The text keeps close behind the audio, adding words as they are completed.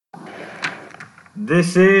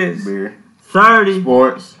This is Beer. 30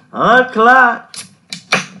 Sports. o'clock.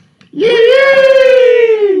 Yay!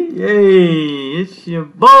 Yay! It's your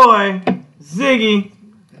boy, Ziggy.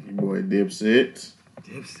 Your boy Dipset.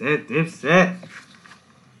 Dipset.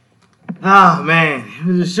 Oh, man. It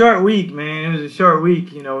was a short week, man. It was a short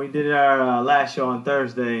week. You know, we did our last show on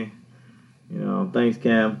Thursday. You know, thanks,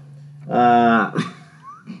 Cam. So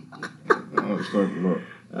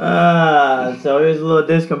it was a little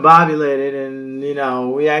discombobulated, and you know,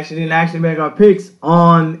 we didn't make our picks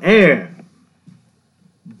on air.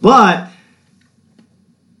 But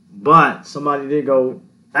somebody did go.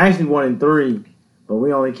 Actually, 1 and 3, but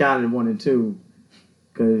we only counted 1 and 2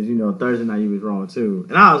 because you know Thursday night you was wrong too,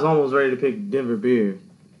 and I was almost ready to pick Denver beer.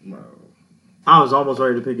 No. I was almost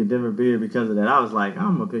ready to pick a Denver beer because of that. I was like,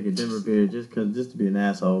 I'm gonna pick a Denver beer just to be an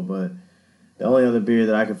asshole, but. The only other beer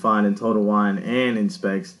that I could find in Total Wine and in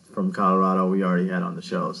Specs from Colorado, we already had on the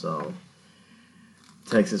show. So,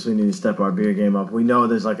 Texas, we need to step our beer game up. We know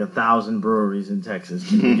there's like 1,000 breweries in Texas.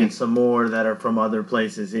 Can we get some more that are from other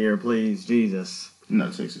places here, please? Jesus.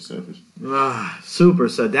 Not Texas selfish. Super.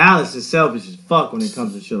 So, Dallas is selfish as fuck when it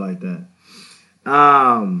comes to shit like that.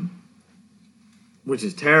 Which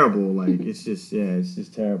is terrible. Like, it's just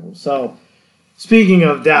terrible. So, speaking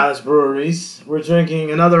of Dallas breweries, we're drinking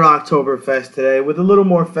another Oktoberfest today with a little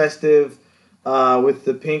more festive, with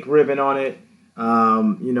the pink ribbon on it.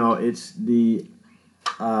 You know, it's the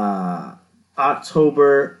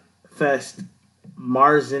Oktoberfest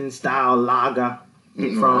Marzen style lager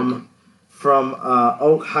from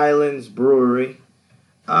Oak Highlands Brewery.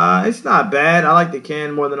 It's not bad. I like the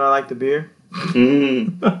can more than I like the beer.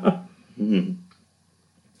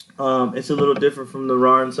 It's a little different from the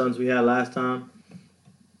Raw and Sons we had last time.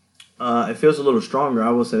 It feels a little stronger. I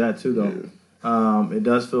will say that too, though. Yeah. It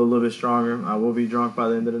does feel a little bit stronger. I will be drunk by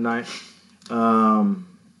the end of the night.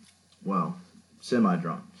 Well,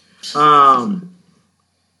 semi-drunk. At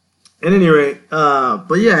any rate,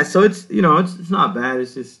 but yeah. So it's it's not bad.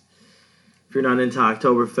 It's just if you're not into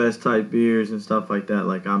Oktoberfest type beers and stuff like that,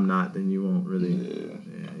 like I'm not, then you won't really.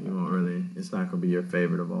 Yeah, you won't really. It's not gonna be your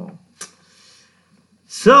favorite of all.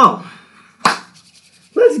 So,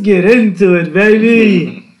 let's get into it,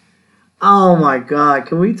 baby. Oh, my God.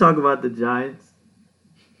 Can we talk about the Giants?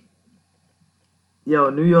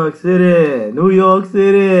 Yo, New York City. New York.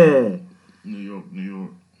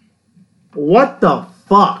 What the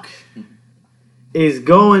fuck is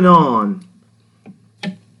going on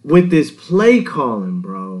with this play calling,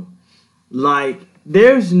 bro? Like,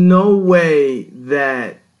 there's no way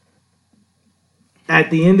that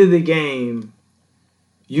at the end of the game,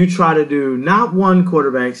 you try to do not one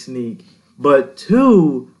quarterback sneak, but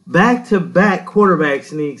 2 back-to-back quarterback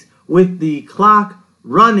sneaks with the clock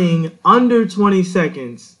running under 20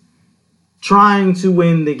 seconds, trying to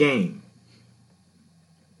win the game.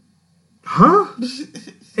 Huh?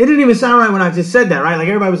 It didn't even sound right when I just said that, right? Like,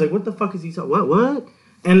 everybody was like, what the fuck is he talking? What?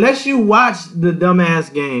 Unless you watched the dumbass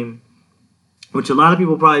game, which a lot of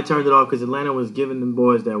people probably turned it off because Atlanta was giving them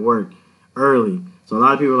boys that work early. So a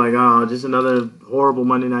lot of people were like, oh, just another horrible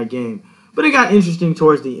Monday night game. But it got interesting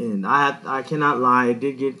towards the end. I cannot lie. It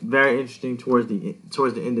did get very interesting towards the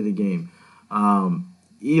end of the game.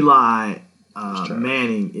 Eli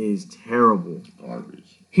Manning is terrible.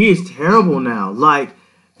 Garbage. He is terrible now. Like,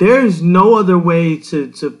 there's no other way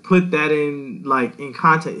to put that in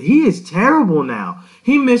context. He is terrible now.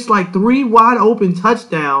 He missed like 3 wide open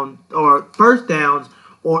touchdowns or first downs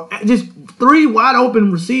or just 3 wide open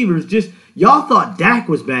receivers. Y'all thought Dak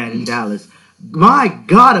was bad in Dallas. My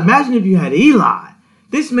God, imagine if you had Eli.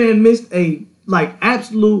 This man missed a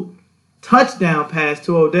absolute touchdown pass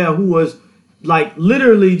to Odell, who was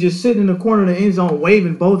literally just sitting in the corner of the end zone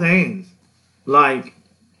waving both hands. I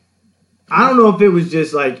don't know if it was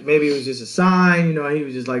just maybe it was just a sign, you know, he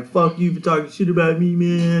was just like, fuck you for talking shit about me,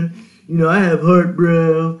 man. You know, I have heart,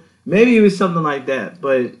 bro. Maybe it was something like that,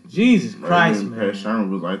 but Jesus Christ, man. Pat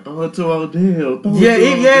Sherman was like, throw it to Odell.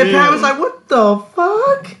 Pat was like, what the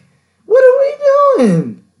fuck? What are we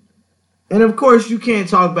doing? And of course, you can't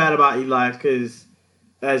talk bad about Eli because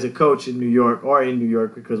as a coach in New York,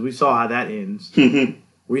 because we saw how that ends.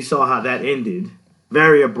 We saw how that ended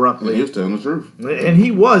very abruptly. And he was telling the truth. And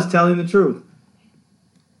he was telling the truth.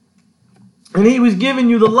 And he was giving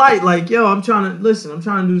you the light, like, yo, I'm trying to do as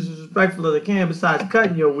respectful as I can besides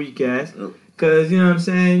cutting your weak ass. Because, you know what I'm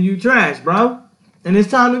saying, you trash, bro. And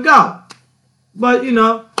it's time to go. But, you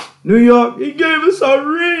know, New York, he gave us our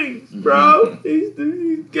rings, bro.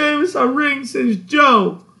 He gave us our rings since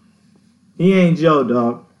Joe. He ain't Joe,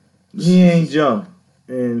 dog. He ain't Joe.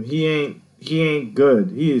 And he ain't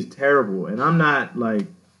good. He is terrible. And I'm not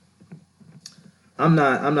I'm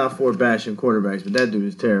not for bashing quarterbacks, but that dude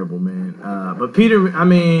is terrible, man. But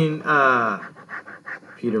Peterman.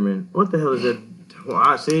 What the hell is that?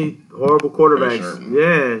 I see horrible quarterbacks.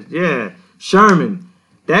 Yeah. Sherman.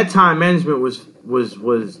 That time management was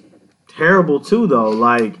terrible too, though.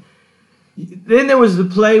 Like, then there was the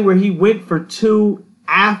play where he went for 2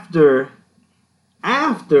 after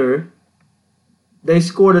they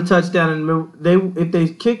scored a touchdown, and if they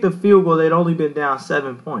kicked a field goal, they'd only been down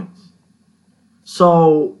 7 points.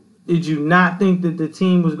 So, did you not think that the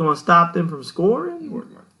team was going to stop them from scoring? More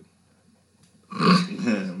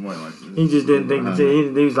likely. He just didn't think the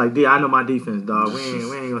team. He was like, I know my defense, dog. We ain't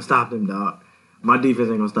going to stop them, dog. My defense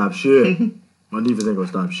ain't going to stop shit.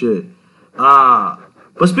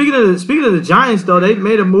 But speaking of the Giants, though, they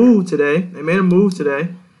made a move today.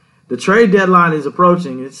 The trade deadline is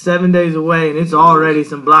approaching. It's 7 days away, and it's already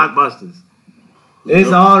some blockbusters.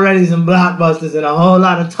 It's already some blockbusters and a whole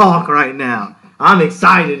lot of talk right now. I'm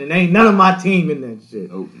excited, and ain't none of my team in that shit.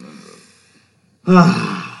 Oh,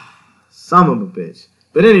 no. Son of a bitch.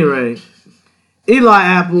 But anyway, Eli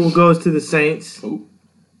Apple goes to the Saints. Oh.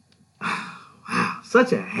 Wow,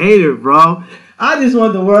 such a hater, bro. I just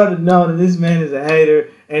want the world to know that this man is a hater.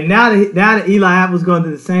 And now that Eli Apple's going to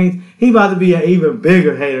the Saints, he about to be an even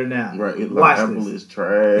bigger hater now. Right, Eli Apple is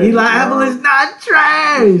trash. Eli Apple is not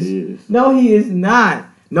trash. Is. No, he is not.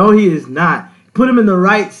 Put him in the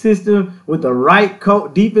right system with the right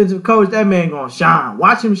defensive coach. That man gonna shine.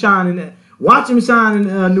 Watch him shine in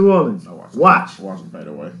New Orleans. Watch him fade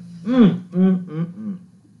away.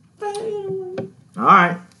 All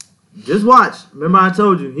right, just watch. Remember, I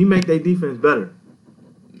told you he make their defense better.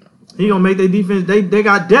 He gonna make their defense. They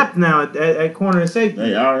got depth now at corner and safety.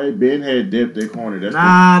 They already been had depth at corner. They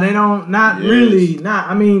don't. Not really. Not.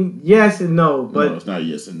 I mean, yes and no. But no, it's not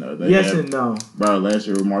yes and no. And no. Bro, last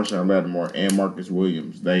year with Marshawn Lattimore and Marcus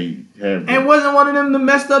Williams, they have. And wasn't one of them that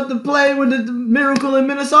messed up the play with the miracle in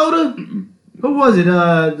Minnesota? Mm-mm. Who was it?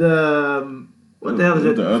 What the hell is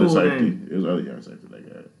that? The other safety. Name? It was the other young safety they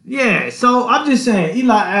got. Yeah. So I'm just saying,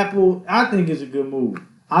 Eli Apple, I think is a good move.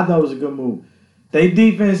 I thought it was a good move. Their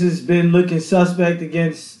defense has been looking suspect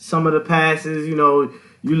against some of the passes. You know,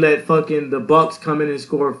 you let fucking the Bucks come in and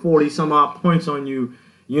score 40 some odd points on you.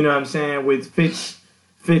 You know what I'm saying? With Fitz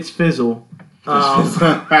Fizzle.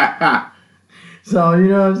 So you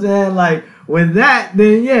know what I'm saying? Like with that,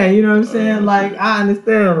 then yeah, you know what I'm saying? Like I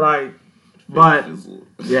understand, like, but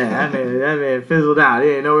yeah, that man fizzled out. He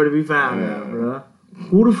ain't nowhere to be found now, bro.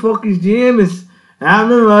 Who the fuck is Jameis? I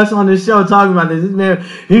remember us on this show talking about this. This man,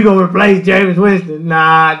 he gonna replace Jameis Winston.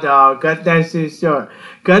 Nah, dog. Cut that shit short.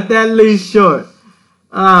 Cut that leash short.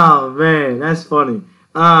 Oh, man. That's funny.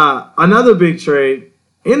 Another big trade.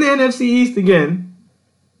 In the NFC East again,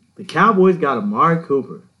 the Cowboys got Amari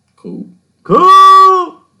Cooper. Cool.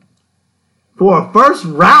 For a first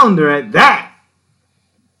rounder at that.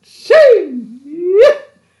 Sheesh.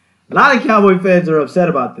 A lot of Cowboy fans are upset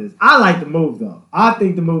about this. I like the move, though. I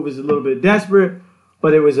think the move is a little bit desperate.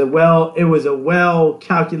 But it was a well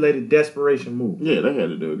calculated desperation move. Yeah, they had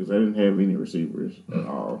to do it because they didn't have any receivers at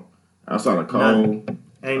all. Outside of Cole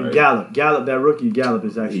and right. Gallup, that rookie Gallup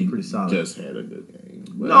is actually pretty solid. Just had a good game.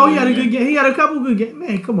 No, he had a good game. He had a couple good games.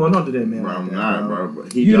 Man, come on, don't do that, man. Bro, like that, bro.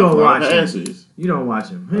 But you don't watch passes. You don't watch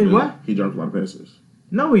him. Hey, what? He dropped a lot of passes.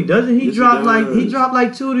 No, he doesn't. He dropped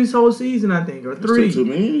like 2 this whole season, I think, or 3. That's too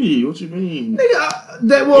many. What you mean?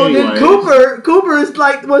 Then Cooper is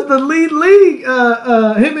like was the lead.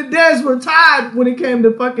 Him and Dez were tied when it came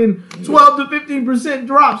to fucking 12 to 15%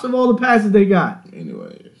 drops of all the passes they got.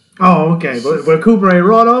 Anyways. Oh, okay, but Cooper ain't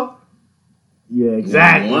raw though. Yeah,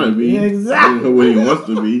 exactly. He want to be. Yeah, exactly. What he wants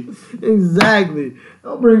to be. Exactly.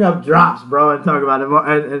 Don't bring up drops, bro, and talk about it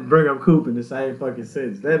and bring up Coop in the same fucking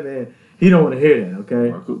sense. That man. He don't want to hear that,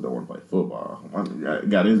 okay? Coop don't want to play football.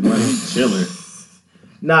 Got his money chilling.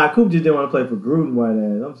 Nah, Coop just didn't want to play for Gruden, white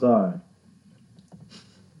ass. I'm sorry.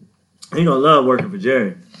 He gonna love working for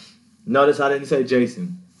Jerry. Notice I didn't say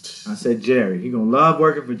Jason. I said Jerry. He gonna love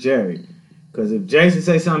working for Jerry. Because if Jason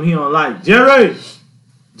say something he don't like, Jerry!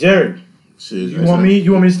 Shit, you want me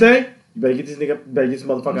to stay? You better get this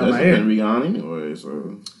motherfucker out of my hair. Gonna be gone anyway,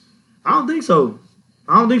 so. I don't think so,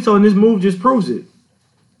 and this move just proves it.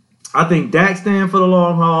 I think Dak stand for the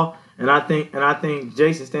long haul, and I think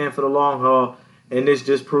Jason stand for the long haul, and this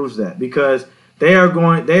just proves that because they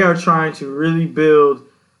are trying to really build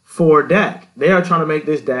for Dak. They are trying to make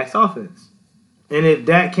this Dak's offense, and if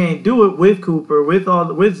Dak can't do it with Cooper,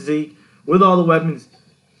 with Zeke, with all the weapons,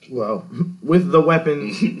 with the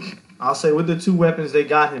weapons, I'll say with the 2 weapons they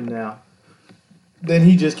got him now, then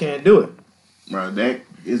he just can't do it. Bro, Dak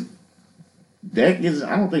is.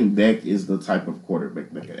 I don't think Dak is the type of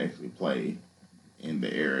quarterback that can actually play in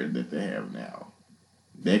the era that they have now.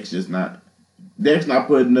 Dak's not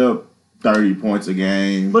putting up 30 points a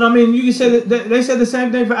game. But I mean, you can say that they said the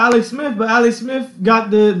same thing for Alex Smith, but Alex Smith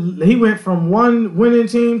he went from one winning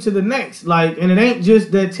team to the next. Like, and it ain't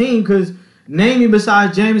just that team, because name me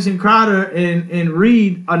besides Jamison Crowder and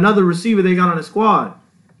Reed another receiver they got on the squad.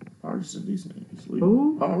 Paul Richardson decent.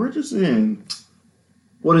 Who? Paul Richardson.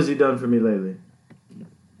 What has he done for me lately?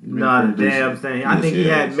 Not a damn thing. I think he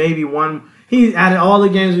had maybe one. He out of all the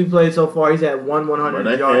games we played so far, he's had one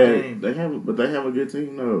 100-yard game. They have a good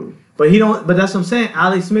team though. But But that's what I'm saying.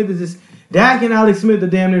 Alex Smith is just Dak and Alex Smith are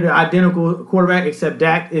damn near the identical quarterback, except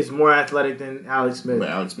Dak is more athletic than Alex Smith. But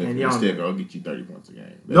Alex Smith will still go get you 30 points a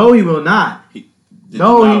game. No, he will not. He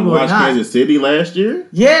will not. Kansas City last year?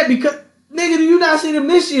 Yeah, because nigga, do you not see them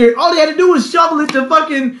this year? All they had to do was shovel it to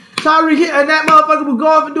fucking Tyreek Hill, and that motherfucker would go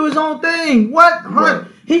off and do his own thing. What? Right.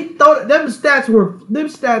 He thought them stats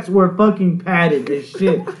were fucking padded as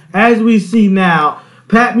shit. As we see now,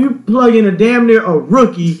 Pat, you plug in a damn near a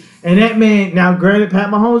rookie, and that man, now granted, Pat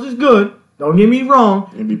Mahomes is good. Don't get me wrong.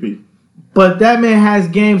 MVP. But that man has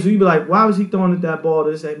games where you be like, why was he throwing at that ball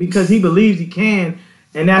this? Because he believes he can,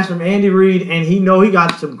 and that's from Andy Reid, and he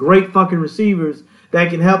got some great fucking receivers that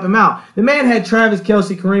can help him out. The man had Travis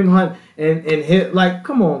Kelce, Kareem Hunt, and hit. Like,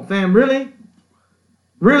 come on, fam, really?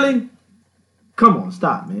 Really? Come on,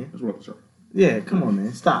 stop, man. That's what I'm saying. Yeah, come on,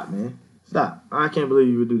 man. Stop, man. Stop. I can't believe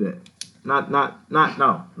you would do that.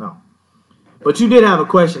 No. But you did have a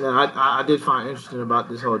question that I did find interesting about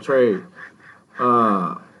this whole trade.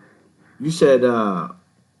 You said,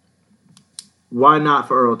 why not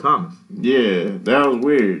for Earl Thomas? Yeah, that was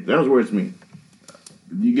weird. That was weird to me.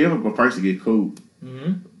 You give up a first to get Coop,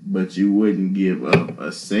 but you wouldn't give up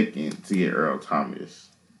a second to get Earl Thomas.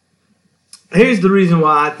 Here's the reason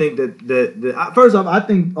why I think that first off, I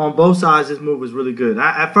think on both sides this move was really good.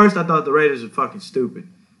 At first, I thought the Raiders were fucking stupid.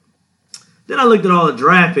 Then I looked at all the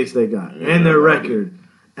draft picks they got and their record,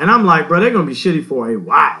 and I'm like, bro, they're gonna be shitty for a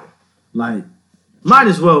while. Like, might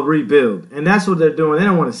as well rebuild, and that's what they're doing. They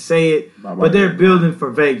don't want to say it, but they're building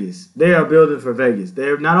for Vegas. They are building for Vegas.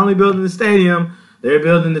 They're not only building the stadium, they're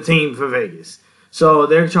building the team for Vegas. So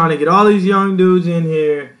they're trying to get all these young dudes in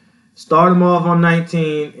here, start them off on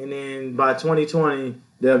 19, and then by 2020,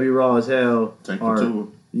 they'll be raw as hell. Tank for Tua.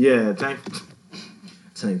 Yeah, tank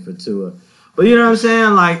for Tua. But you know what I'm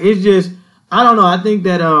saying? Like, it's just, I don't know. I think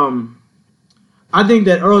that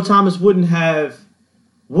Earl Thomas wouldn't have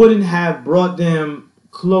brought them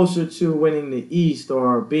closer to winning the East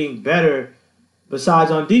or being better.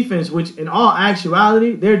 Besides on defense, which in all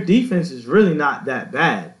actuality, their defense is really not that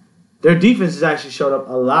bad. Their defense has actually showed up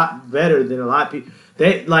a lot better than a lot of people.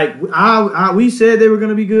 They we said they were going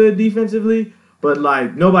to be good defensively, but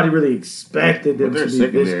like nobody really expected them to be this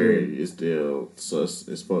good. Their secondary is still sus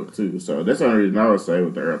as fuck too. So that's the only reason I would say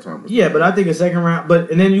with the Earl Thomas. Yeah, but I think a second round.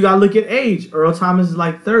 And then you got to look at age. Earl Thomas is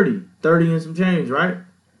like 30 and some change, right?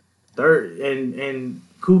 30 and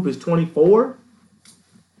Coop is 24.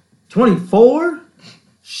 24.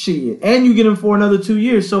 Shit. And you get him for another 2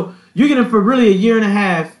 years. So you get him for really a year and a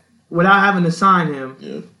half without having to sign him.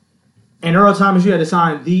 Yeah. And Earl Thomas, you had to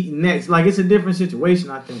sign the next. Like, it's a different situation,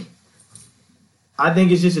 I think. I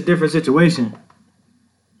think it's just a different situation.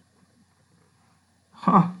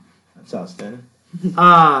 Huh. That's outstanding.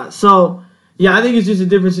 So, yeah, I think it's just a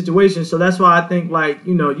different situation. So that's why I think, like,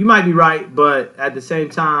 you know, you might be right, but at the same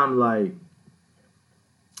time, like,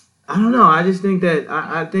 I don't know. I just think that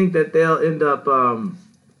I think that they'll end up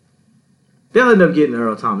getting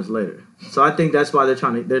Earl Thomas later. So I think that's why they're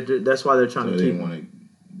trying to. That's why they're trying to. They didn't want to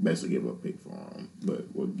basically give up a pick for him, but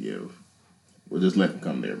we'll just let him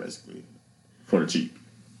come there basically for the cheap.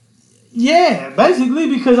 Yeah, basically,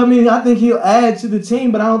 because I mean, I think he'll add to the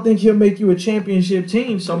team, but I don't think he'll make you a championship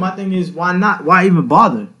team. So my thing is, why not? Why even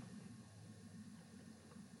bother?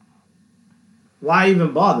 Why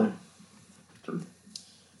even bother? True.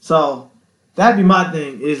 So that'd be my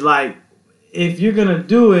thing. Is like, if you're gonna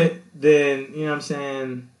do it, then you know what I'm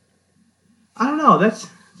saying. I don't know. That's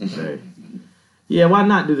yeah. Why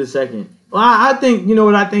not do the second? Well, I think you know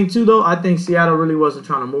what I think too. Though I think Seattle really wasn't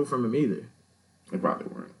trying to move from him either. They probably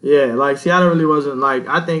weren't. Yeah, like Seattle really wasn't like.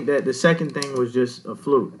 I think that the second thing was just a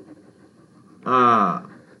fluke.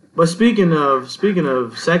 But speaking of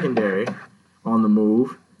secondary on the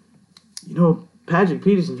move, you know, Patrick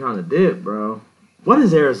Peterson trying to dip, bro. What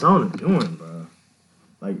is Arizona doing, bro?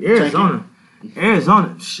 Like Arizona,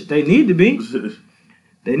 they need to be.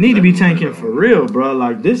 They need to be tanking for real, bro.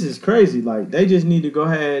 Like, this is crazy. Like, they just need to go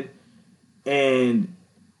ahead and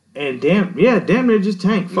damn near just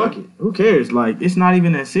tank. Fuck it. Who cares? Like, it's not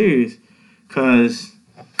even that serious. Cause,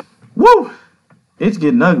 woo, it's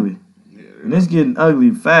getting ugly. Yeah, And it's getting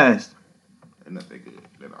ugly fast. They're not that good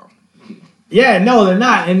at all. Yeah, no, they're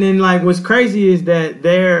not. And then, like, what's crazy is that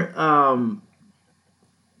they're,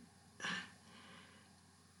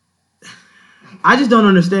 I just don't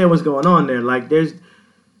understand what's going on there. Like, I guess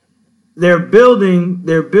they're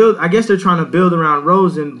trying to build around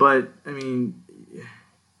Rosen, but, I mean,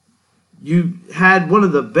 you had one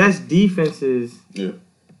of the best defenses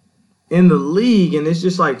in the league, and it's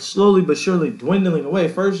just, like, slowly but surely dwindling away.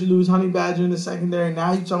 First, you lose Honey Badger in the secondary.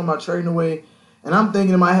 Now you're talking about trading away. And I'm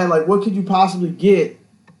thinking in my head, like, what could you possibly get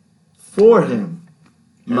for him?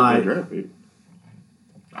 Like, draft pick.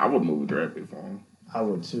 I would move a draft pick for him. I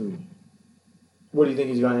would, too. What do you think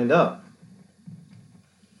he's going to end up?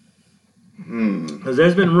 Because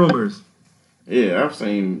there's been rumors. Yeah, I've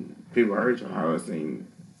seen people hurt how I've seen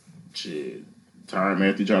Tyrann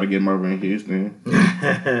Mathieu try to get him over in Houston.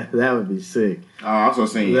 That would be sick. I also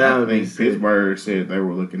seen. I think Pittsburgh said they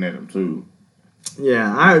were looking at him too.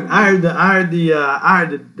 Yeah, I heard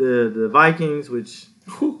the Vikings, which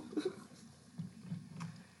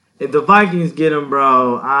if the Vikings get him,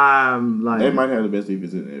 bro, I'm like they might have the best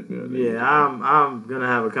defense in the NFL. Yeah, I'm gonna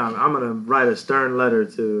have a comment. I'm gonna write a stern letter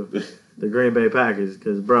to the Green Bay Packers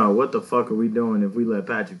because, bro, what the fuck are we doing if we let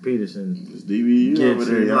Patrick Peterson it's DBU get over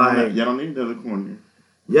there? Y'all don't need another corner.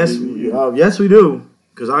 Yes, yes we do,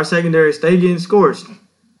 because our secondary stay getting scorched.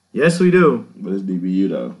 Yes, we do. But it's DBU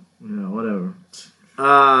though. Yeah, whatever.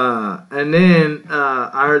 And then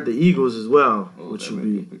I heard the Eagles as well, which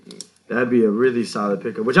that'd be a really solid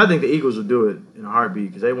pickup. Which I think the Eagles will do it in a heartbeat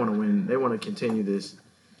because they want to win. They want to continue this.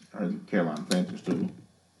 Carolina Panthers too.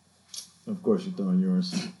 Of course, you're throwing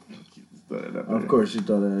yours. Of course, you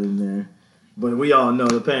throw that in there. But we all know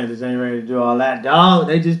the Panthers ain't ready to do all that, dog.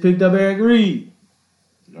 They just picked up Eric Reed.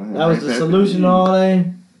 That was the solution to all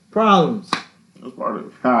their problems. That's part of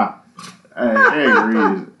it.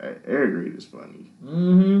 Eric Reed is funny.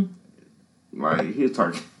 Mm-hmm. Like he was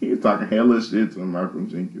talking hella shit to Malcolm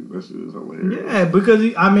Jenkins. That shit is hilarious. Yeah, because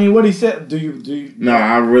what he said. Do you? No,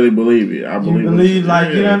 I really believe it. I believe like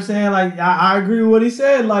you know what I'm saying. Like I agree with what he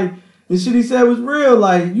said. Like the shit he said was real.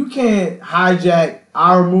 Like you can't hijack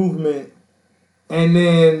our movement and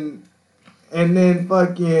then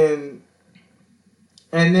fucking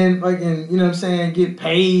you know what I'm saying, get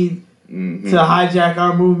paid to hijack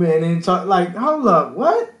our movement and then talk like, hold up,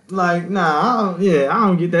 what? Like, nah, I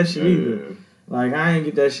don't get that shit either. Like, I ain't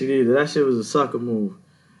get that shit either. That shit was a sucker move.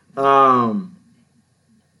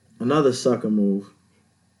 Another sucker move.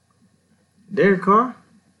 Derek Carr?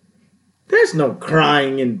 There's no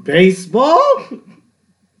crying in baseball.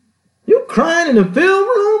 You crying in the film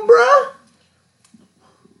room, bro?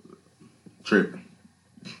 Tripping.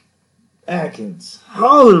 Atkins,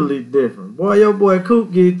 totally different. Boy, your boy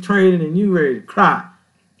Coop get traded and you ready to cry.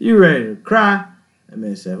 You ready to cry? That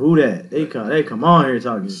man said, who that? They come on here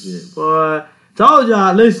talking shit. Boy, told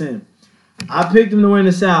y'all, listen, I picked him to win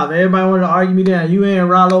the South. Everybody wanted to argue me down. You and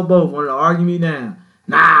Rollo both wanted to argue me down.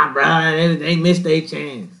 Nah, bro, they missed their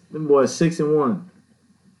chance. Them boys 6-1.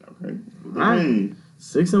 Okay. All right.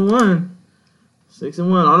 6-1.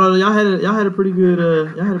 6-1. Although y'all had a pretty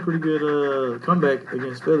good comeback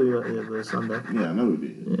against Philly last Sunday. Yeah, I know we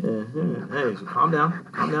did. Yeah. Hey, so calm down.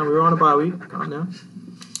 We were on a bye week. Calm down.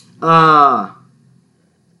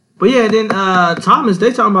 But yeah, then Thomas,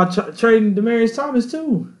 they talking about trading Demaryius Thomas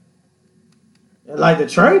too. Like the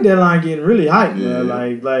trade deadline getting really hyped, bro.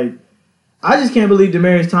 Like I just can't believe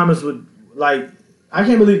Demaryius Thomas would I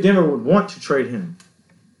can't believe Denver would want to trade him.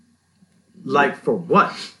 Like for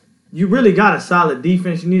what? You really got a solid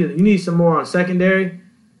defense. You need some more on secondary,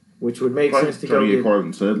 which would make sense to go get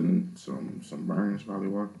Cortland Sutton, some Burns probably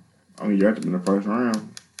work. I mean, you have to be in the first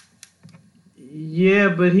round. Yeah,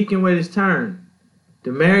 but he can wait his turn.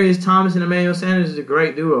 Demaryius Thomas and Emmanuel Sanders is a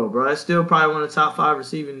great duo, bro. That's still probably one of the top 5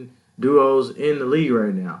 receiving duos in the league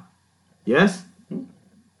right now. Yes?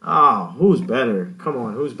 Oh, who's better? Come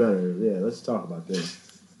on, who's better? Yeah, let's talk about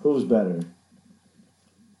this. Who's better?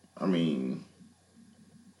 I mean,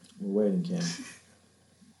 we're waiting, Cam.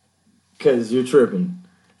 Cause you're tripping.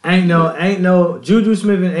 Ain't no Juju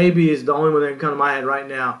Smith and AB is the only one that can come to my head right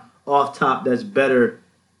now off top that's better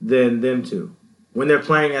than them two when they're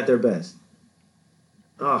playing at their best.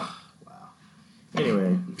 Oh wow.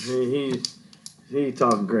 Anyway, he's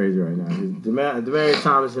talking crazy right now. Demaryius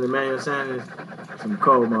Thomas and Emmanuel Sanders, some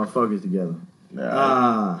cold motherfuckers together.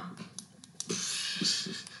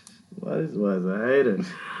 What was a hater?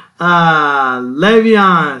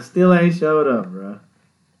 Le'Veon still ain't showed up, bro.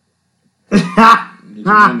 That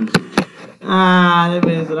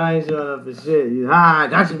man said I ain't showing up for shit.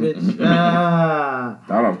 Gotcha, bitch.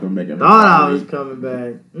 Thought I was coming back. Thought I was coming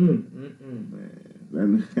back.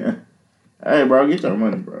 Man, Hey, bro, get your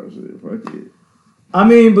money, bro. Shit, fuck it. I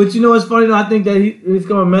mean, but you know what's funny though? I think that it's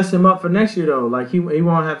gonna mess him up for next year though. Like he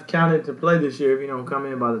won't have counted to play this year if he don't come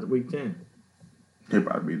in by the week 10. He'll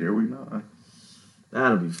probably be there week 9.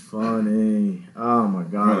 That'll be funny. Oh my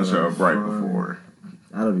god. I'm gonna show up right before.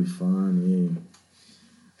 That'll be funny.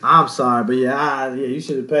 I'm sorry, but yeah, you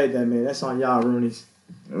should have paid that, man. That's on y'all Roonies.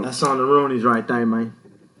 Yep. That's on the Roonies right there, man.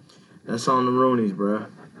 That's on the Roonies, bro.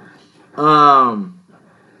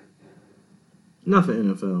 Nothing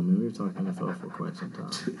NFL, man. We've talked NFL for quite some time.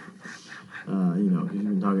 You know, you've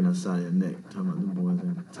been talking outside your neck, talking about the boys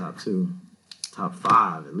in the top 2, top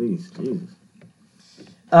 5 at least. Jesus.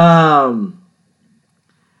 College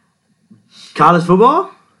football?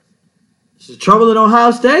 Is trouble in Ohio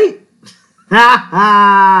State? Yo,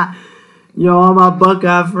 all my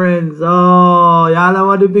Buckeye friends. Oh, y'all don't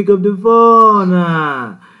want to pick up the phone.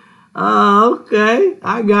 Okay.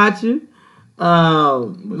 I got you.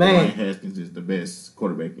 But Man. Dwayne Haskins is the best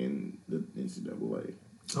quarterback in the NCAA.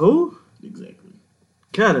 Who? Exactly.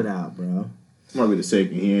 Cut it out, bro. Might be the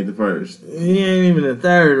second. He ain't the first. He ain't even the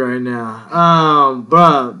third right now.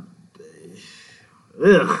 Bro.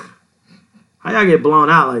 Ugh. How y'all get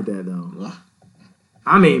blown out like that, though?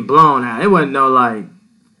 I mean, blown out. It wasn't no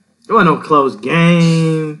close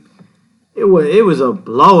game. It was a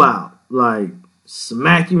blowout. Like,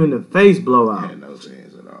 smack you in the face blowout. Had no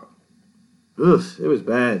chance at all. Ugh, it was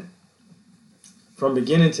bad. From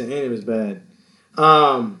beginning to end, it was bad.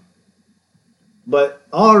 But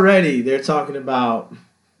already they're talking about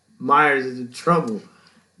Myers is in trouble.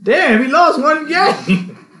 Damn, he lost one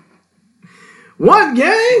game. One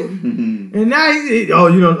game? And now you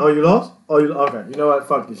lost? Okay. You know what?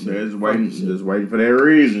 Fuck this shit. They're just waiting for that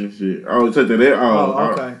reason. Shit. Oh, take that.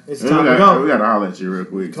 Okay. It's time to go. We gotta holler at you real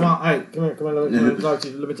quick. Come on, hey, come here. Let me talk to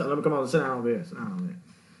you. Let me come on. Sit down over here. Let's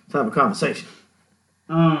have a conversation.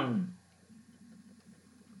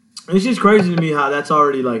 It's just crazy to me how that's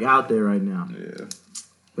already like out there right now. Yeah.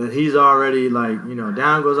 But he's already like,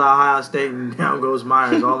 down goes Ohio State and down goes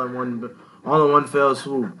Myers all in one fell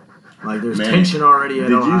swoop. Like there's tension already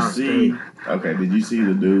at Ohio State. Okay, did you see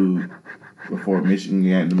the dude before the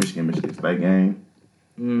Michigan State game?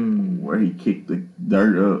 Where he kicked the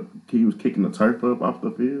dirt up. He was kicking the turf up off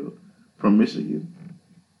the field from Michigan.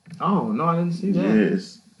 Oh, no, I didn't see that.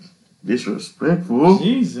 Yes. Disrespectful.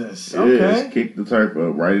 Jesus. Yes, Okay. kicked the turf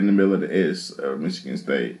up right in the middle of the S of Michigan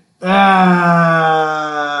State. And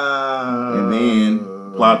then,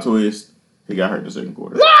 plot twist, he got hurt in the second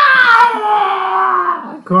quarter.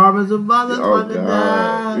 Karma's a motherfucker,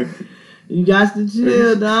 dog. You got to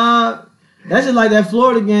chill, dog. That's just like that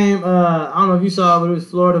Florida game. I don't know if you saw it, but it was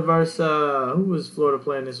Florida versus who was Florida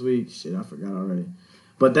playing this week? Shit, I forgot already.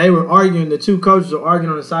 But they were arguing. The two coaches were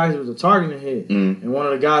arguing on the side. It was a targeting hit, and one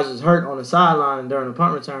of the guys was hurt on the sideline during the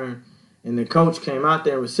punt return. And the coach came out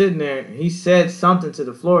there and was sitting there. And he said something to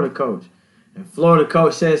the Florida coach, and Florida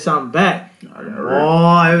coach said something back.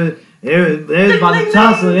 Oh, it was about to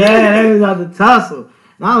tussle. Yeah, it was about to tussle.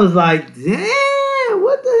 And I was like, damn,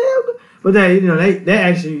 what the hell? But they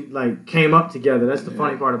actually like came up together. That's the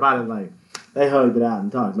funny part about it. Like they hugged it out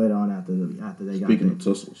and talked later on after they got Speaking of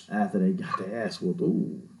tussles. After they got their ass whooped.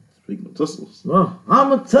 Ooh. Speaking of tussles. Well,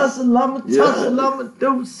 I'm a tussle. I'm a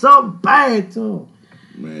do something bad to him.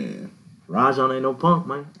 Man. Rajon ain't no punk,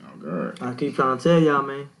 man. Oh God. I keep trying to tell y'all,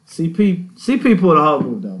 man. CP pulled the whole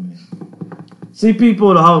move though, man. CP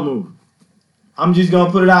pulled the whole move. I'm just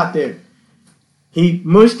gonna put it out there. He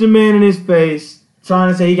mushed the man in his face,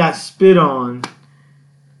 trying to say he got spit on.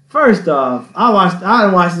 First off, I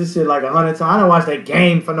done watched this shit like 100 times. I done watched that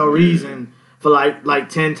game for no reason for like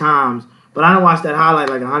 10 times. But I done watched that highlight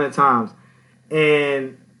like 100 times.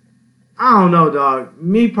 And I don't know, dog.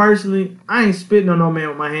 Me personally, I ain't spitting on no man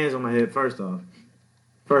with my hands on my head, first off.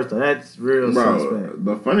 That's real suspect.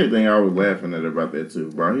 The funny thing I was laughing at about that too,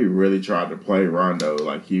 bro, he really tried to play Rondo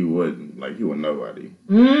like he wasn't nobody.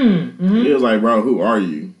 Mm-hmm. He was like, bro, who are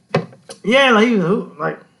you? Yeah, who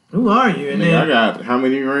are you? And I got how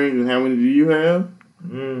many rings and how many do you have?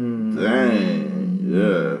 Dang.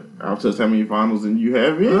 Yeah. I'll tell how many finals and you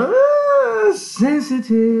have it.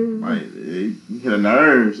 Sensitive. Like, it hit a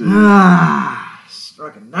nerve.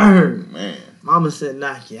 Struck a nerve. Man. Mama said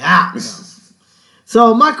knock you out.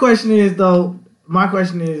 So my question is,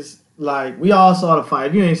 like, we all saw the fight.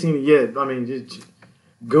 If you ain't seen it yet, I mean, just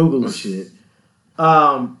Google the shit.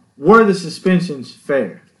 Were the suspensions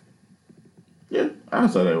fair? Yeah, I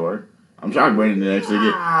saw they were. I'm shocked Brandon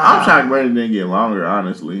didn't get longer,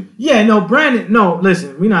 honestly. Yeah, no, Brandon. No,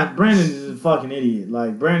 listen, Brandon is a fucking idiot.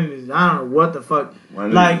 Like Brandon is, I don't know what the fuck.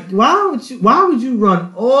 Like, why would you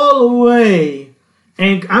run all the way?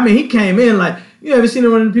 And I mean, he came in like You ever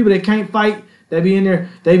seen one of the people that can't fight? They be in there,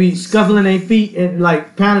 they be scuffling their feet and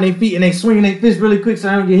like pounding their feet and they swinging their fists really quick so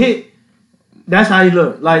they don't get hit. That's how you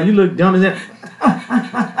look. Like you look dumb as that.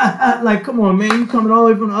 Like, come on, man. You coming all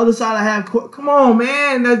the way from the other side of half court. Come on,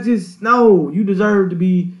 man. That's just no. You deserve to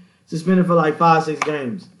be suspended for like 5-6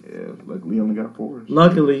 games. Yeah, luckily he only got 4.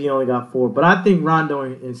 Luckily he only got 4. But I think Rondo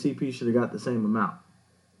and CP should have got the same amount.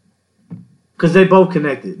 Because they both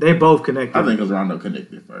connected. I think because Rondo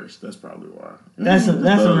connected first. That's probably why. That's some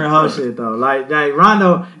real hoe shit though. Like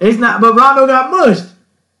Rondo, it's not. But Rondo got mushed.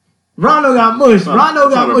 Rondo got mushed.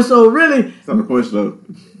 So really, it's not a push though.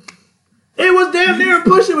 It was damn near a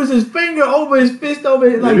push. It was his finger over his fist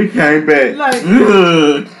over. Like he came back. Like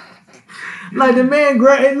the man,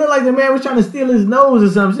 it looked like the man was trying to steal his nose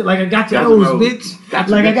or some shit. Like I got your nose, bitch. I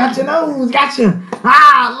got your nose, gotcha.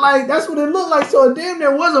 Like that's what it looked like. So damn,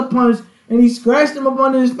 there was a punch. And he scratched him up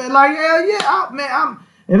under his face. Like, hell yeah,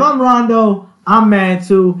 if I'm Rondo, I'm mad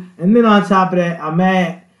too. And then on top of that, I'm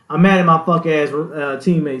mad at my fuck ass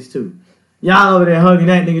teammates too. Y'all over there hugging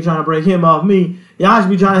that nigga trying to break him off me. Y'all should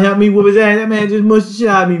be trying to help me whoop his ass. That man just mushed the shit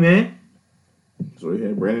out of me, man. So he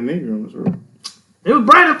had Brandon Ingram. It was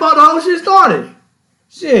Brandon thought the whole shit started.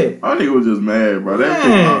 Shit. I think he was just mad, bro.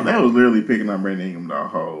 That was literally picking on Brandon Ingram the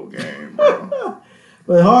whole game, bro.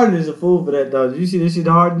 But Harden is a fool for that, though. Did you see this shit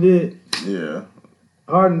Harden did? Yeah.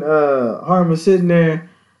 Harden was sitting there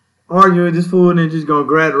arguing with this fool and then just gonna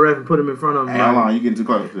grab the ref and put him in front of him. Hey, hold on, you getting too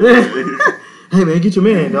close. Hey man, get your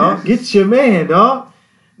man, dog. Get your man, dog.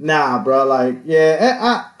 Nah, bro. Like,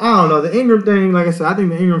 yeah, I don't know. The Ingram thing, like I said, I think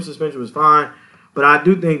the Ingram suspension was fine, but I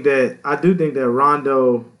do think that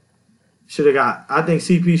Rondo should have got. I think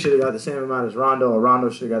CP should have got the same amount as Rondo, or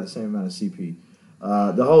Rondo should have got the same amount as CP.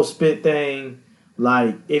 The whole spit thing,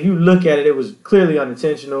 like, if you look at it, it was clearly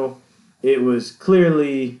unintentional. It was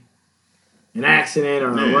clearly an accident,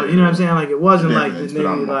 or you know what I'm saying? Like it wasn't like the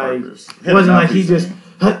nigga it wasn't like he just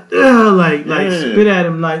spit at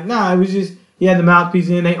him. Like nah, it was just he had the mouthpiece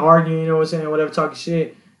in, they arguing, you know what I'm saying, whatever, talking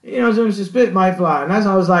shit. You know what I'm saying? Spit might fly, and that's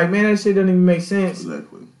how I was like, man, that shit doesn't even make sense.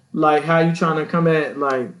 Exactly. Like how you trying to come at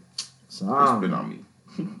like? He spit on me.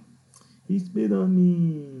 He spit on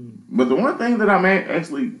me. But the one thing that I made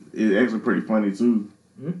is actually pretty funny too.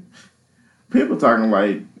 Mm-hmm. People talking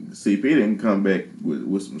like CP didn't come back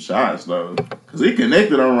with some shots though, cause he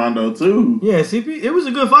connected on Rondo too. Yeah, CP. It was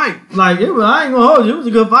a good fight. Like it was. I ain't gonna hold you. It was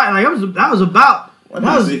a good fight. Like that was almost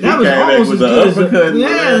as good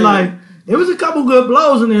as like it was a couple good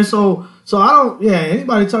blows in there. So I don't. Yeah,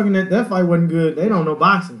 anybody talking that fight wasn't good. They don't know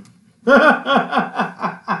boxing.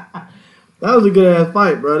 That was a good ass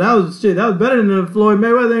fight, bro. That was better than the Floyd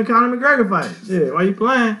Mayweather and Conor McGregor fight. Shit, why you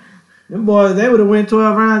playing? Them boys, they would have went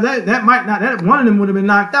 12 rounds. That one of them would have been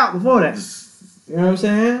knocked out before that. You know what I'm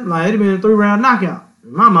saying? Like it'd have been a 3-round knockout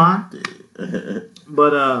in my mind.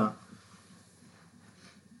 But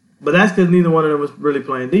that's because neither one of them was really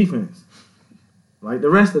playing defense, like the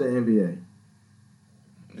rest of the NBA.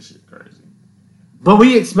 This shit crazy. But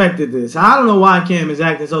we expected this. I don't know why Cam is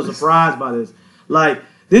acting so surprised by this. Like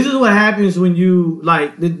this is what happens when you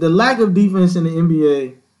like the lack of defense in the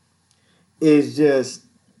NBA is just.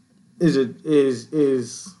 Is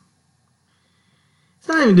it's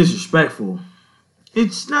not even disrespectful.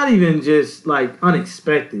 It's not even just like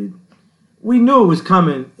unexpected. We knew it was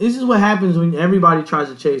coming. This is what happens when everybody tries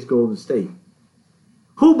to chase Golden State,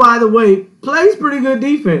 who, by the way, plays pretty good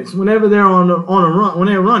defense whenever they're on a run when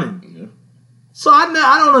they're running. Yeah. So I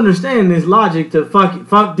don't understand this logic to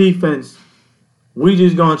fuck defense. We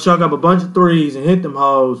just gonna chuck up a bunch of threes and hit them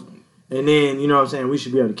hoes, and then you know what I'm saying we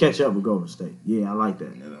should be able to catch up with Golden State. Yeah, I like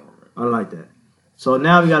that. I like that. So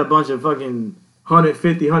now we got a bunch of fucking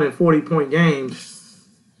 150, 140 point games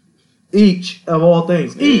each of all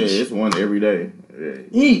things. Each. Yeah, it's one every day. Yeah.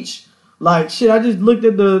 Each. Like shit, I just looked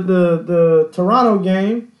at the Toronto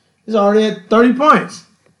game. It's already at 30 points.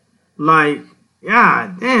 Like,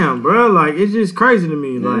 god damn, bro. Like it's just crazy to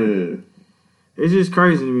me. Like it's just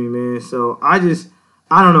crazy to me, man. So I don't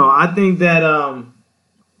know. I think that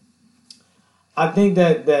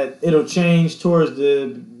it'll change towards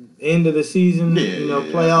the end of the season,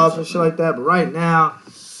 playoffs and shit like that. But right now,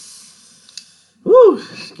 woo,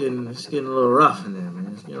 it's getting a little rough in there,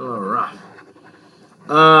 man. It's getting a little rough.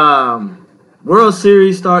 World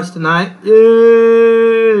Series starts tonight.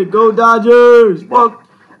 Yeah, go Dodgers. Fuck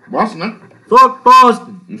Boston. Fuck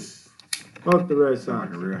Boston. Fuck the Red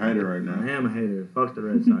Sox. I'm a real hater right now. I am a hater. Fuck the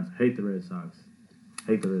Red Sox. Hate the Red Sox.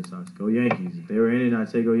 Hate the Red Sox. Go Yankees. If they were in it, I'd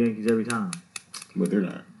say go Yankees every time. But they're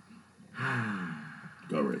not.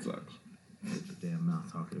 Go Red Sox. Shut your damn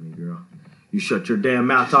mouth talking to me, girl. You shut your damn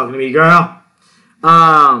mouth talking to me, girl.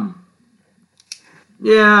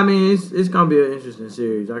 Yeah, I mean, it's going to be an interesting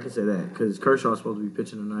series. I can say that because Kershaw's supposed to be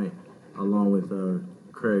pitching tonight along with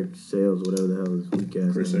Craig Sales, whatever the hell his weak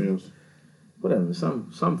ass. Chris Sales. Whatever,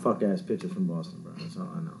 some fuck ass pitcher from Boston, bro. That's all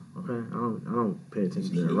I know. Okay, I don't pay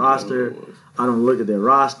attention to their roster. I don't look at their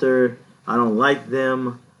roster. I don't like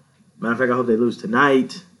them. Matter of fact, I hope they lose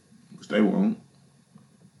tonight. Which they won't.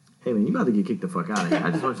 Hey man, you about to get kicked the fuck out of here.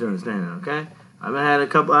 I just want you to understand that, okay? I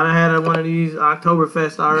done had one of these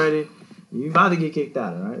Oktoberfest already. You about to get kicked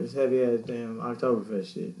out, all right? This heavy ass damn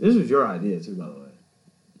Oktoberfest shit. This was your idea too, by the way.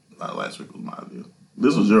 Not last week was my idea.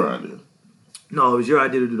 This was your idea. No, it was your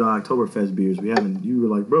idea to do the Oktoberfest beers. You were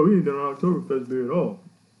like, bro, we ain't done an Oktoberfest beer at all.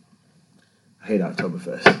 I hate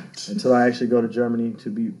Oktoberfest. Until I actually go to Germany to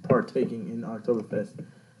be partaking in Oktoberfest,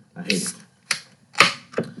 I hate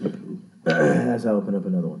it. As I open up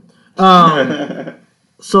another one.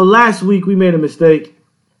 So last week we made a mistake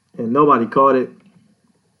and nobody caught it.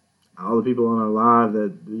 All the people on our live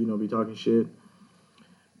that, be talking shit.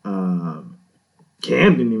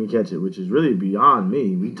 Cam didn't even catch it, which is really beyond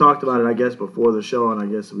me. We talked about it, I guess, before the show, and I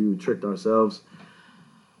guess we tricked ourselves.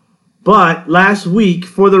 But last week,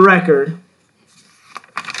 for the record,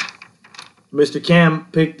 Mr. Cam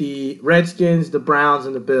picked the Redskins, the Browns,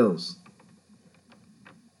 and the Bills.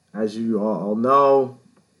 As you all know,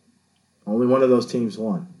 only one of those teams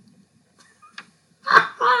won.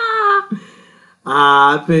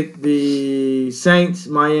 I picked the Saints,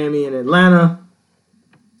 Miami, and Atlanta.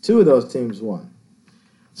 Two of those teams won.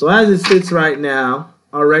 So as it sits right now,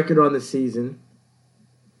 our record on the season,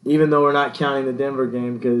 even though we're not counting the Denver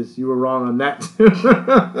game because you were wrong on that too.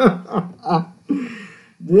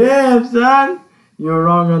 Damn, son. You were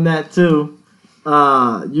wrong on that too.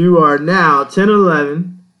 You are now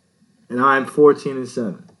 10-11, and I'm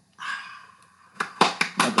 14-7.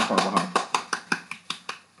 Not the far behind.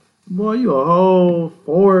 Boy, you a whole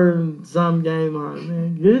 4-some game behind,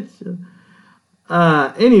 man. Good shit.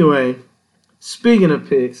 Anyway, speaking of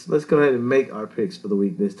picks, let's go ahead and make our picks for the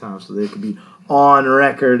week this time so they can be on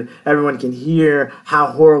record. Everyone can hear how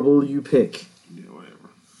horrible you pick. Yeah, whatever.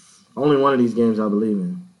 Only one of these games I believe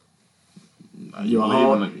in. You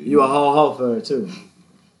a whole for it too.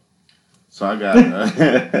 So I got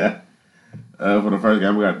for the first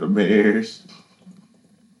game, we got the Bears.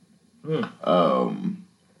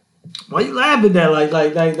 Why you laugh at that? Like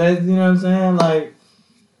that? You know what I'm saying? Like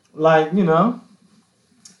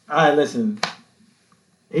All right, listen.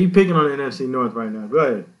 He picking on the NFC North right now. Go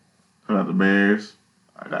ahead. I got the Bears.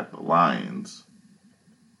 I got the Lions.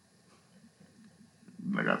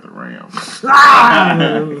 I got the Rams. Bitch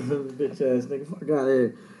ass nigga, fuck out of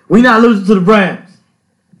here. We not losing to the Rams.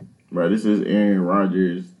 Bro, this is Aaron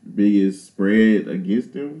Rodgers' biggest spread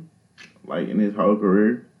against him, like in his whole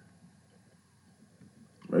career.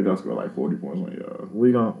 They gonna score like 40 points on y'all.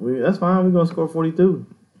 That's fine. We gonna score 42.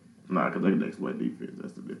 Nah, because they can exploit defense.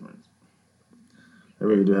 That's the difference. They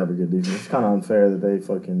really do have a good defense. It's kind of unfair that they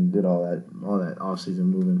fucking did all that offseason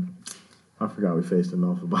moving. I forgot we faced them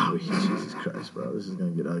off of Bobby. Jesus Christ, bro. This is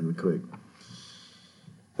going to get ugly quick.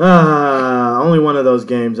 Only one of those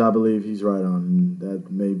games I believe he's right on. That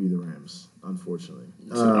may be the Rams, unfortunately.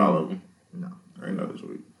 All of them? No. 3-0 this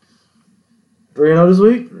week. 3-0 this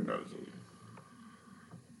week? 3-0 this week.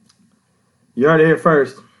 You heard it here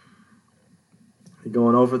first. He's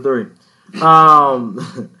going 0 for 3.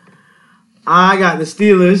 I got the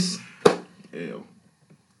Steelers.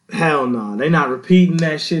 Hell no. They not repeating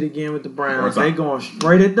that shit again with the Browns. They going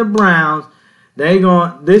straight at the Browns.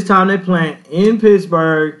 This time they playing in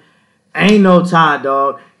Pittsburgh. Ain't no tie,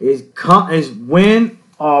 dog. It's win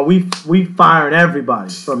or we firing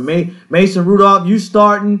everybody. From Mason Rudolph, you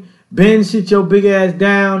starting. Ben, sit your big ass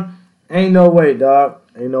down. Ain't no way, dog.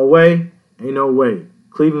 Ain't no way. Ain't no way.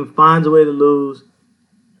 Cleveland finds a way to lose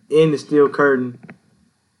in the steel curtain.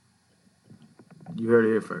 You heard it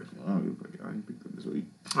here first. I didn't pick them this week.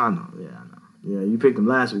 I know. Yeah, you picked them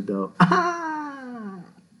last week, though. And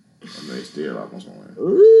they still almost win.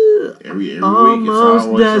 Every week, almost it's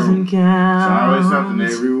always doesn't count. It's always something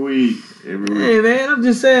every week. Hey, man, I'm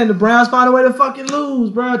just saying, the Browns find a way to fucking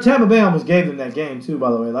lose, bro. Tampa Bay almost gave them that game, too,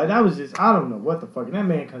 by the way. Like, that was just, I don't know what the fuck. And that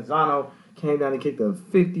man, Canzano, came down and kicked a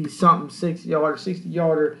 50-something,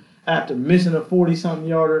 60-yarder after missing a 40-something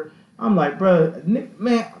yarder. I'm like, bro,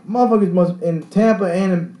 man, motherfuckers must, in Tampa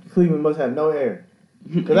and in Cleveland must have no air.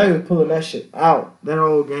 Because they was pulling that shit out, that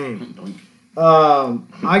whole game.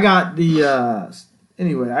 I got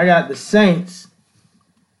the Saints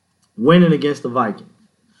winning against the Vikings.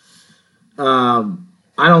 I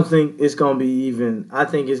don't think it's going to be even. I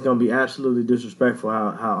think it's going to be absolutely disrespectful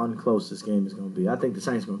how unclose this game is going to be. I think the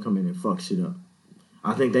Saints going to come in and fuck shit up.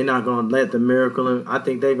 I think they're not going to let the miracle in. I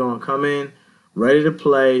think they're going to come in ready to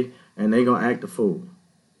play, and they gonna act a fool.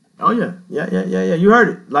 Oh yeah. You heard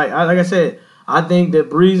it. Like I said, I think that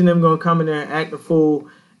Breeze and them gonna come in there and act a fool,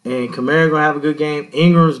 and Kamara gonna have a good game.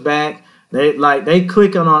 Ingram's back. They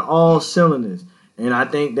clicking on all cylinders, and I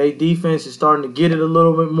think they defense is starting to get it a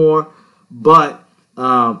little bit more. But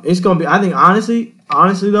it's gonna be. I think honestly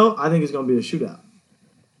though, I think it's gonna be a shootout.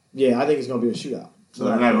 Yeah, I think it's gonna be a shootout. So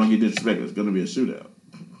they're not gonna get disrespected. It's gonna be a shootout.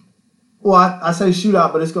 Well, I say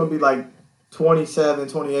shootout, but it's gonna be like 27,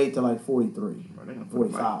 28 to like 43. They're gonna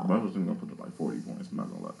 45. Buffalo's gonna put up like 40 points. I'm not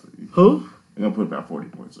gonna lie to you. Who? They're gonna put about 40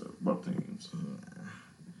 points up. Both teams.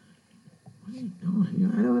 What are you doing? You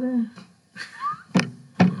right over there?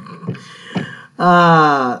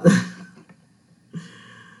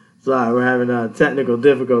 Sorry, we're having technical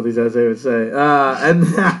difficulties, as they would say.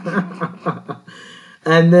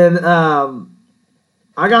 And then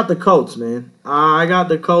I got the Colts, man. I got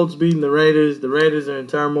the Colts beating the Raiders. The Raiders are in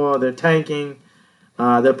turmoil. They're tanking.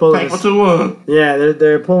 They're pulling. Tank 2-1. Yeah,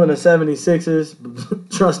 they're pulling the 76ers.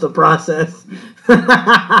 Trust the process.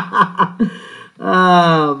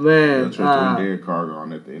 Oh man. Derek Carr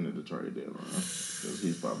on at the end of the trade deadline.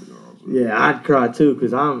 He's probably going to. Yeah, I'd cry too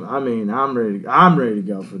because I'm ready. I'm ready to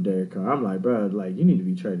go for Derek Carr. I'm like, bro, like you need to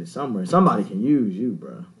be traded somewhere. Somebody can use you,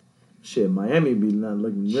 bro. Shit, Miami be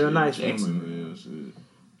looking real nice for him. Shit.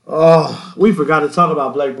 Oh, we forgot to talk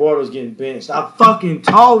about Blake Bortles getting benched. I fucking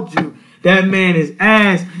told you that man is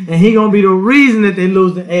ass, and he gonna be the reason that they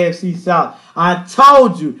lose the AFC South. I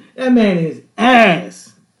told you that man is ass.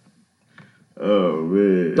 Oh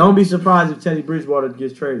man! Don't be surprised if Teddy Bridgewater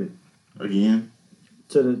gets traded again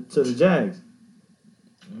to the Jags.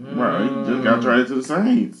 Right, he just got traded to the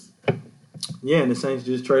Saints. Yeah, and the Saints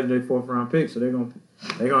just traded their 4th round pick, so they're gonna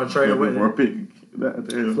trade away for a pick.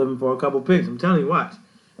 Flipping for a couple picks. I'm telling you, watch.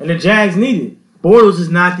 And the Jags need it. Bortles is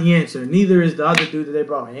not the answer. Neither is the other dude that they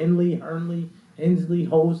brought. Hensley,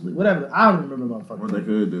 Hosley, whatever. I don't remember motherfucker. What they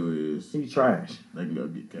could do is he's trash. They can go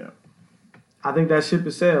get Cap. I think that ship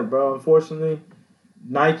is sailed, bro. Unfortunately,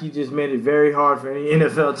 Nike just made it very hard for any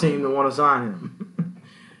NFL team to want to sign him.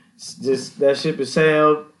 Just that ship is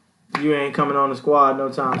sailed. You ain't coming on the squad no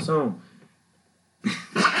time soon.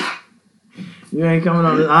 You ain't coming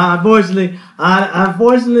on. Unfortunately,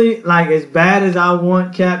 like as bad as I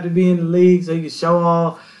want Cap to be in the league, so he can show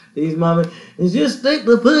all these motherfuckers, it's just stick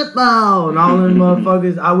to football and all them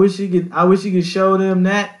motherfuckers. I wish he could show them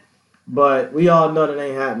that, but we all know that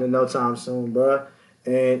ain't happening no time soon, bro.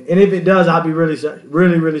 And if it does, I'll be really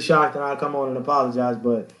shocked, and I'll come on and apologize.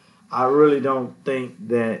 But I really don't think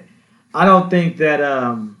that. Cap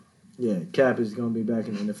is gonna be back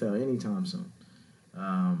in the NFL anytime soon.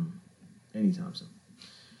 Anytime soon.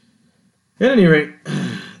 At any rate,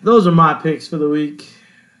 those are my picks for the week.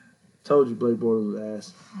 Told you Blake Bortles was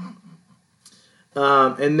ass.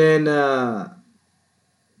 And then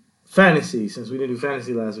fantasy, since we didn't do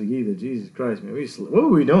fantasy last week either. Jesus Christ, man. What were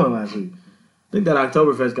we doing last week? I think that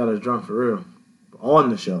Oktoberfest got us drunk for real. On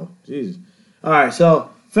the show. Jesus. All right, so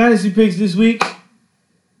fantasy picks this week.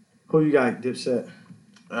 Who you got, Dipset?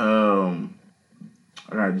 I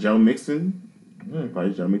got Joe Mixon.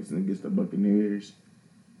 Plays Joe Mixon against the Buccaneers.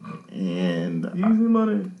 And easy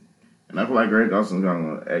money. And I feel like Greg Olsen's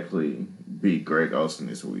gonna actually beat Greg Olsen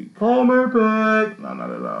this week. Homer pick. No, not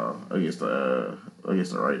at all. Against the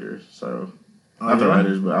Raiders. So not the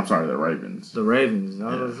Raiders, but I'm sorry, the Ravens. The Ravens.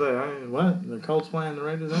 I was gonna say, what? The Colts playing the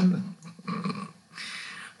Raiders?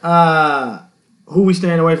 Who we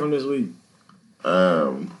staying away from this week?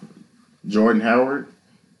 Jordan Howard.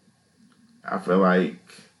 I feel like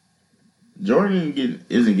Jordan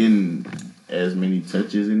isn't getting as many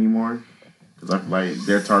touches anymore because I feel like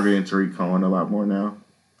they're targeting Tariq Cohen a lot more now.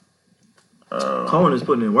 Cohen is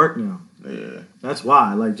putting in work now. Yeah, that's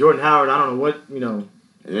why. Like Jordan Howard, I don't know what Yeah,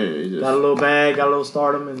 got a little bag, got a little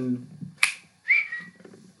stardom, and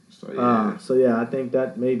so yeah, I think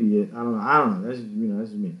that may be it. I don't know. That's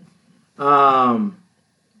just me.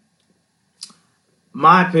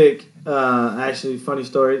 My pick, actually, funny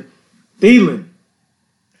story. Thielen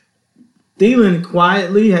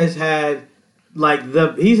quietly has had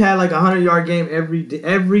he's had like a 100-yard game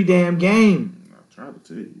every damn game. I'm trying to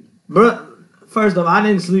tell you, but first off, I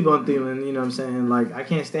didn't sleep on Thielen. You know what I'm saying? Like I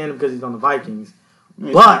can't stand him because he's on the Vikings.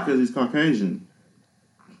 But because he's Caucasian.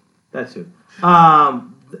 That's true. No,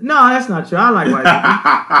 that's not true. I like white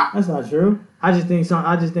people. That's not true. I just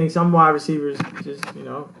think some wide receivers just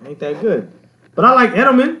ain't that good. But I like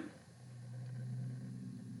Edelman.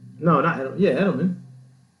 No, not Edelman. Yeah, Edelman.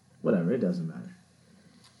 Whatever, it doesn't matter.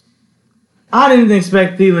 I didn't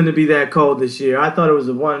expect Thielen to be that cold this year. I thought it was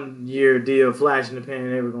a 1-year deal, flash in the pan,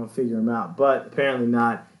 and they were going to figure him out. But apparently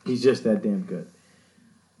not. He's just that damn good.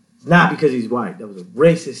 It's not because he's white. That was a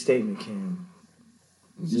racist statement, Cam.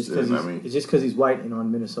 It's just because he's white and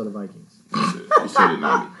on Minnesota Vikings. You said it,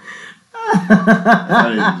 not me.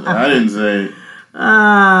 I didn't say it.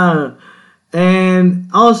 And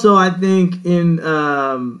also, I think in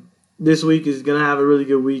this week is going to have a really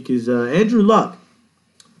good week is Andrew Luck.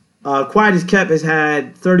 Quiet as kept has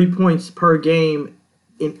had 30 points per game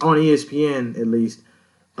on ESPN, at least,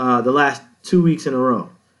 the last 2 weeks in a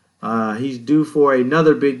row. He's due for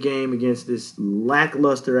another big game against this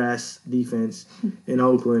lackluster-ass defense in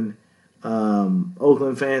Oakland.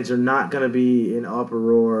 Oakland fans are not going to be in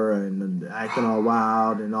uproar and acting all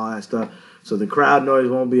wild and all that stuff, so the crowd noise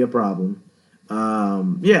won't be a problem.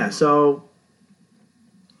 So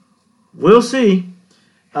we'll see.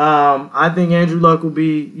 I think Andrew Luck will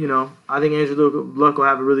be, Andrew Luck will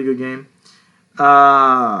have a really good game.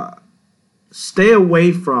 Stay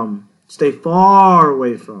far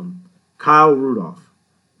away from Kyle Rudolph.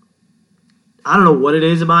 I don't know what it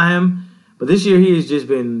is about him, but this year he has just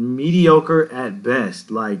been mediocre at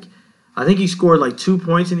best. Like, I think he scored like 2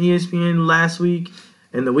 points in ESPN last week,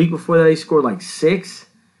 and the week before that he scored like 6.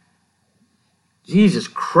 Jesus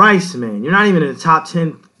Christ, man. You're not even in the top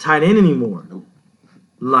 10 tight end anymore. Nope.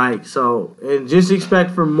 And just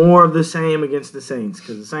expect for more of the same against the Saints,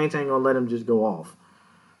 because the Saints ain't going to let him just go off.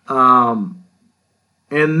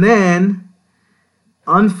 And then,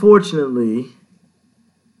 unfortunately,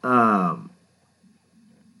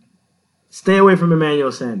 stay away from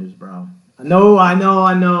Emmanuel Sanders, bro. I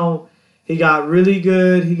know. He got really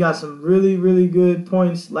good. He got some really, really good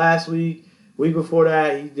points last week. Week before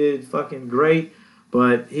that, he did fucking great.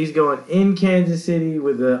 But he's going in Kansas City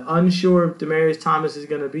with the unsure if Demaryius Thomas is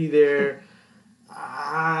going to be there.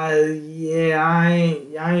 I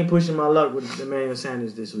ain't pushing my luck with Emmanuel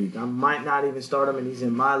Sanders this week. I might not even start him, and he's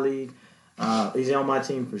in my league. He's on my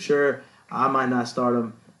team for sure. I might not start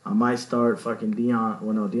him. I might start fucking Dion.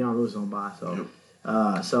 Well, no, Dion Lewis on bye, so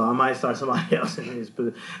I might start somebody else in this.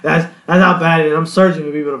 But that's how bad it is. I'm searching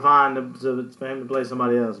for people to find for him to play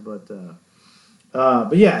somebody else. But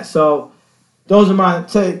yeah. So those are my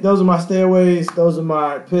stayaways. Those are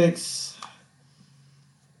my picks.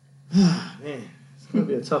 Man. It's going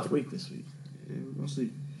to be a tough week this week. We'll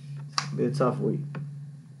see. It's going to be a tough week.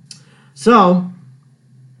 So,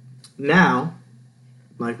 now,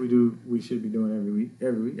 like we should be doing every week.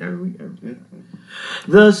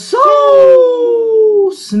 The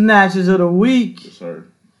Soul Snatchers of the week. Yes, sir.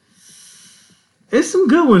 It's some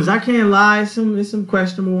good ones. I can't lie. It's some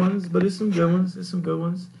questionable ones, but it's some good ones.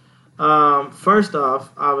 First off,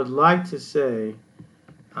 I would like to say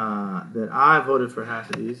that I voted for half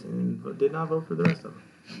of these but did not vote for the rest of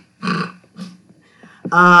them.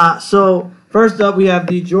 So first up, we have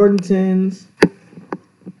the Jordan 10s.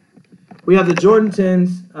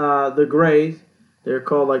 The grays. They're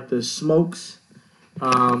called like the Smokes.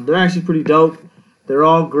 They're actually pretty dope. They're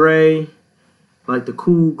all gray, like the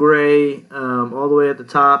cool gray, all the way at the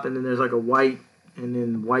top, and then there's like a white, and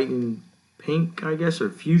then white and pink, I guess, or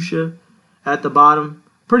fuchsia at the bottom.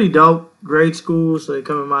 Pretty dope. Grade school, so they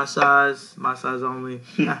come in my size only.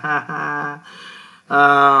 So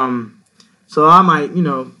I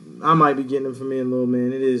might be getting them for me and little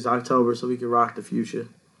man. It is October, so we can rock the fuchsia.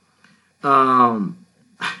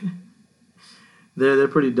 They're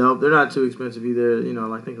pretty dope. They're not too expensive either.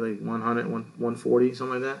 I think like 100, 140,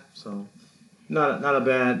 something like that. So not a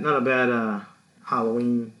bad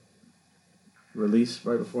Halloween release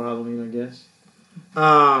right before Halloween, I guess.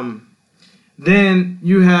 Then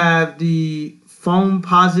you have the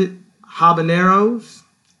Foamposite Habaneros.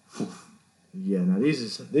 Yeah, now these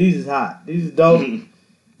is hot. These is dope.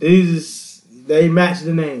 They match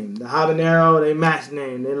the name. The habanero, they match the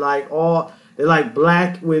name. They're like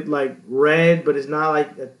black with like red, but it's not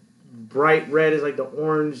like a bright red. It's like the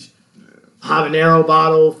orange habanero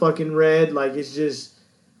bottle fucking red. Like it's just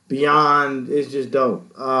beyond. It's just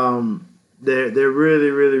dope. They're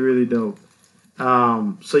really, really, really dope.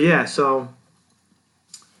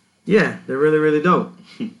 They're really, really dope.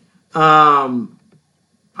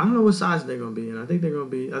 I don't know what size they're gonna be in. I think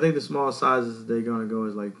the smallest sizes they're gonna go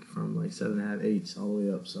is like from like 7.5, 8 all the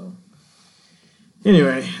way up. So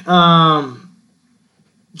anyway,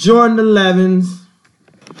 Jordan 11s.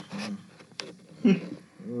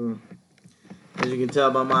 As you can tell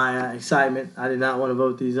by my excitement, I did not want to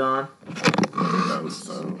vote these on.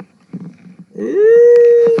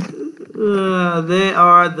 They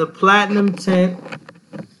are the Platinum Tint.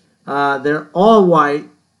 They're all white,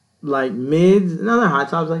 like mids. No, they're high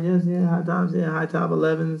tops, I guess. Yeah, high tops. Yeah, high top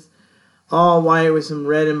 11s. All white with some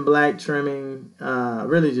red and black trimming.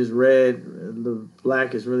 Really just red. The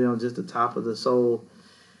black is really on just the top of the sole.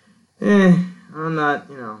 I'm not,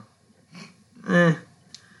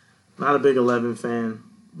 Not a big 11 fan,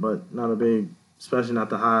 but not a big, especially not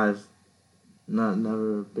the highs.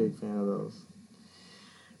 Never a big fan of those.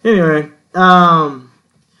 Anyway,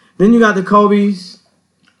 then you got the Kobe's.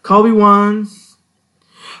 Kobe 1s.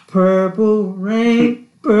 Purple rain,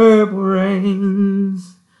 purple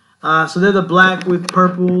rains. So they're the black with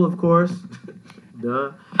purple, of course.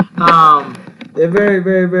 Duh. They're very,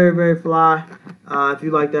 very, very, very fly. If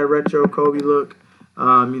you like that retro Kobe look,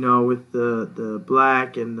 with the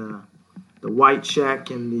black and the white check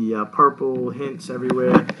and the purple hints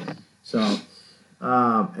everywhere. So,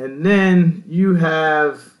 and then you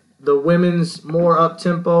have the women's more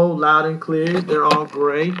up-tempo, loud and clear. They're all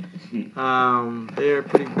gray. They're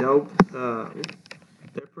pretty dope.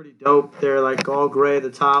 They're like all gray at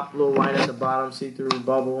the top, a little white at the bottom, see-through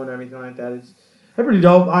bubble and everything like that. They're pretty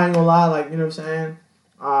dope. I ain't gonna lie, like, you know what I'm saying?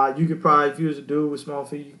 You could probably, if you was a dude with small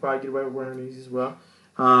feet, you could probably get away with wearing these as well.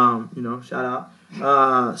 Shout out.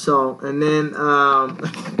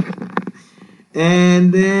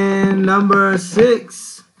 And then number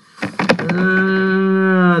 6,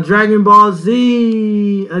 Dragon Ball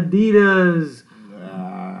Z, Adidas,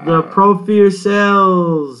 the Pro Fear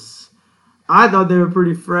Cells. I thought they were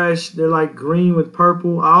pretty fresh. They're like green with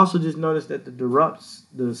purple. I also just noticed that the Derupts,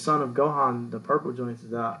 the son of Gohan, the purple joints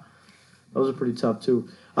is out. Those are pretty tough too.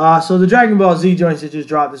 So the Dragon Ball Z joints that just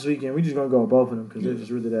dropped this weekend, we're just going to go with both of them because they're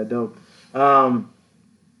just really that dope.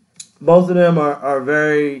 Both of them are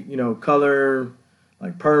very, color,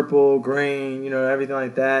 like purple, green, everything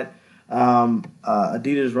like that.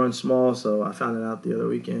 Adidas run small, so I found it out the other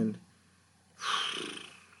weekend.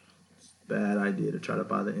 Bad idea to try to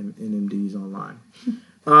buy the NMDs online.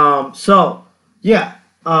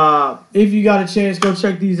 If you got a chance, go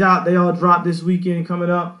check these out. They all dropped this weekend coming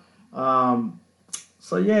up. Man,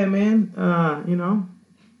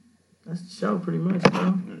 that's the show pretty much,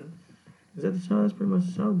 bro. Is that the show? That's pretty much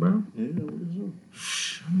the show, bro. Yeah, what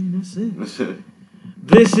is it? That's it.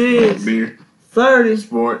 This is Beer. 30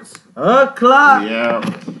 Sports. o'clock. Yeah.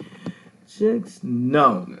 Chicks?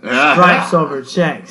 No. Stripes over checks.